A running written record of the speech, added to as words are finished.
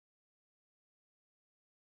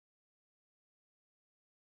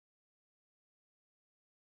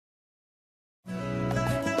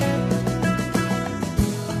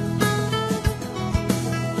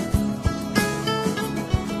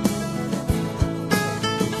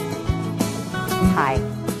Hi,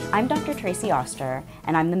 I'm Dr. Tracey Auster,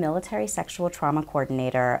 and I'm the Military Sexual Trauma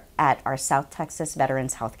Coordinator at our South Texas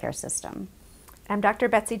Veterans Healthcare System. I'm Dr.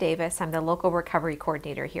 Betsy Davis. I'm the Local Recovery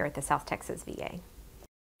Coordinator here at the South Texas VA.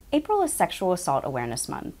 April is Sexual Assault Awareness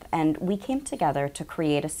Month, and we came together to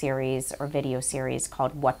create a series or video series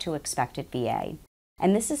called What to Expect at VA.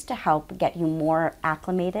 And this is to help get you more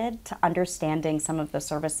acclimated to understanding some of the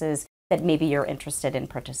services that maybe you're interested in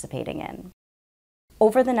participating in.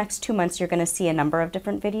 Over the next 2 months, you're going to see a number of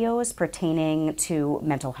different videos pertaining to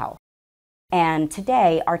mental health. And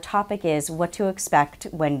today, our topic is what to expect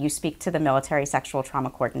when you speak to the Military Sexual Trauma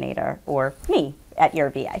Coordinator, or me, at your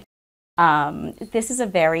VA. This is a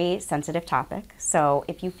very sensitive topic, so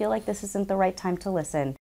if you feel like this isn't the right time to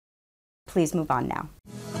listen, please move on now.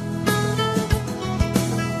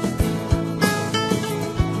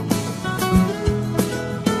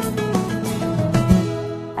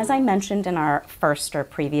 As I mentioned in our first or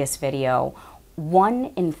previous video, 1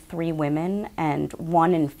 in 3 women and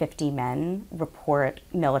 1 in 50 men report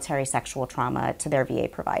military sexual trauma to their VA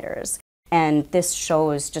providers. And this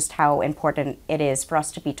shows just how important it is for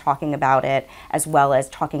us to be talking about it, as well as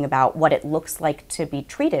talking about what it looks like to be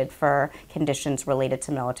treated for conditions related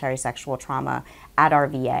to military sexual trauma at our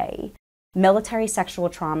VA. Military sexual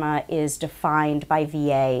trauma is defined by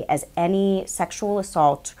VA as any sexual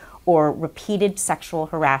assault or repeated sexual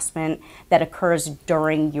harassment that occurs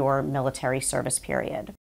during your military service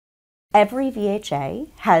period. Every VHA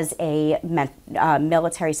has a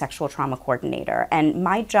military sexual trauma coordinator, and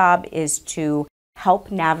my job is to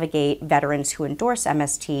help navigate veterans who endorse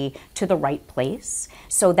MST to the right place.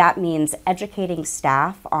 So that means educating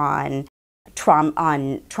staff on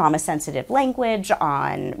trauma-sensitive language,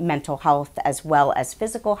 on mental health as well as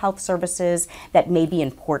physical health services that may be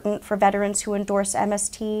important for veterans who endorse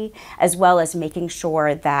MST, as well as making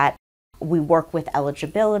sure that we work with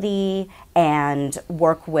eligibility and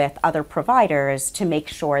work with other providers to make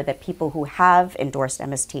sure that people who have endorsed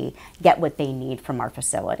MST get what they need from our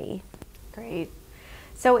facility. Great.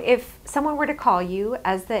 So if someone were to call you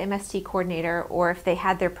as the MST coordinator, or if they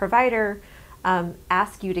had their provider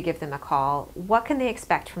ask you to give them a call, what can they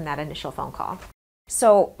expect from that initial phone call?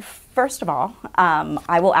 So first of all,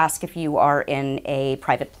 I will ask if you are in a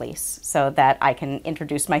private place so that I can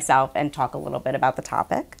introduce myself and talk a little bit about the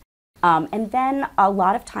topic. And then a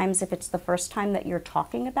lot of times, if it's the first time that you're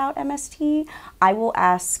talking about MST, I will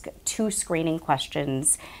ask 2 screening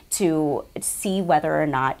questions to see whether or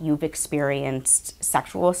not you've experienced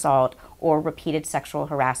sexual assault or repeated sexual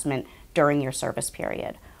harassment during your service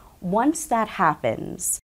period. Once that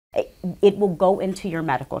happens, it will go into your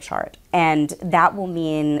medical chart, and that will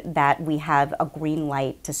mean that we have a green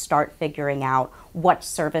light to start figuring out what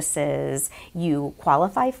services you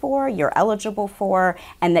qualify for, you're eligible for,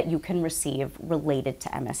 and that you can receive related to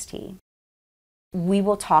MST. We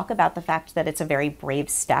will talk about the fact that it's a very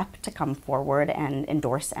brave step to come forward and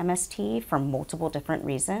endorse MST for multiple different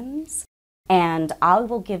reasons, and I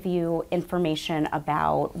will give you information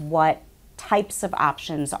about what types of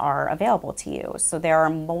options are available to you. So there are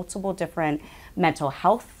multiple different mental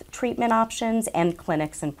health treatment options and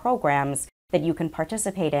clinics and programs that you can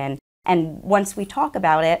participate in. And once we talk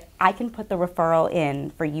about it, I can put the referral in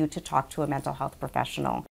for you to talk to a mental health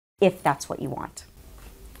professional if that's what you want.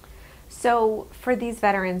 So for these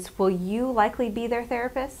veterans, will you likely be their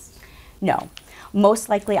therapist? No. Most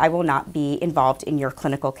likely I will not be involved in your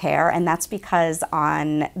clinical care, and that's because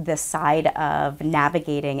on the side of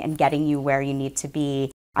navigating and getting you where you need to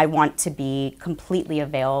be, I want to be completely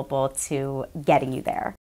available to getting you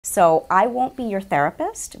there. So I won't be your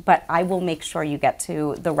therapist, but I will make sure you get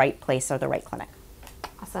to the right place or the right clinic.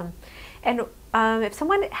 Awesome. And if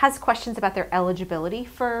someone has questions about their eligibility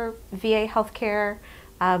for VA healthcare,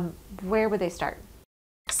 where would they start?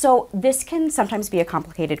 So this can sometimes be a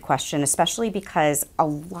complicated question, especially because a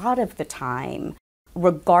lot of the time,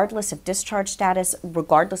 regardless of discharge status,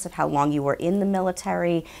 regardless of how long you were in the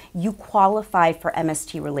military, you qualify for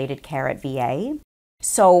MST-related care at VA.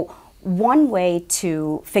 So one way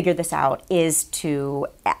to figure this out is to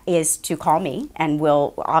call me, and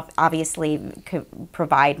we'll obviously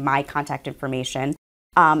provide my contact information.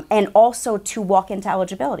 And also to walk into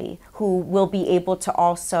eligibility, who will be able to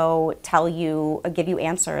also tell you, give you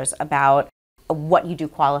answers about what you do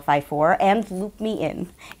qualify for and loop me in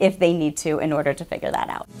if they need to in order to figure that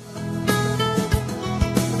out.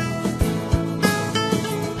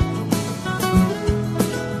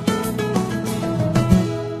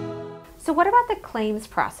 So what about the claims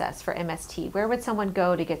process for MST? Where would someone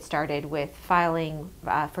go to get started with filing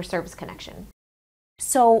for service connection?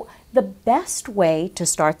 So the best way to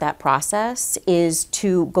start that process is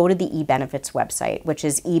to go to the eBenefits website, which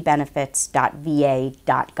is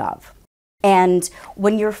ebenefits.va.gov. And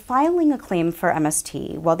when you're filing a claim for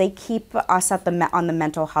MST, while they keep us on the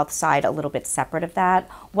mental health side a little bit separate of that,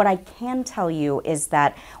 what I can tell you is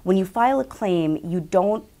that when you file a claim, you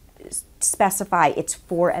don't specify it's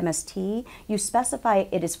for MST, you specify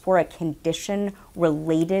it is for a condition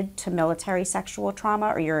related to military sexual trauma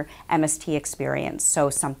or your MST experience.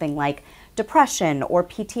 So something like depression or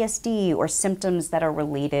PTSD or symptoms that are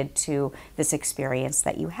related to this experience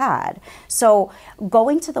that you had. So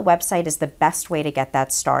going to the website is the best way to get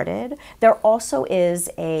that started. There also is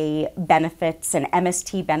an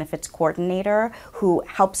MST benefits coordinator who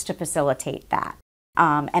helps to facilitate that.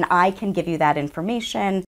 And I can give you that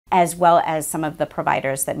information, as well as some of the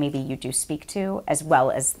providers that maybe you do speak to, as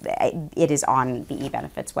well as it is on the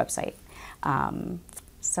eBenefits website.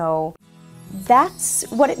 So that's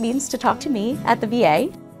what it means to talk to me at the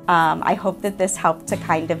VA. I hope that this helped to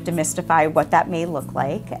kind of demystify what that may look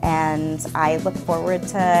like, and I look forward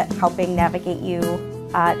to helping navigate you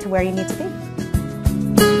to where you need to be.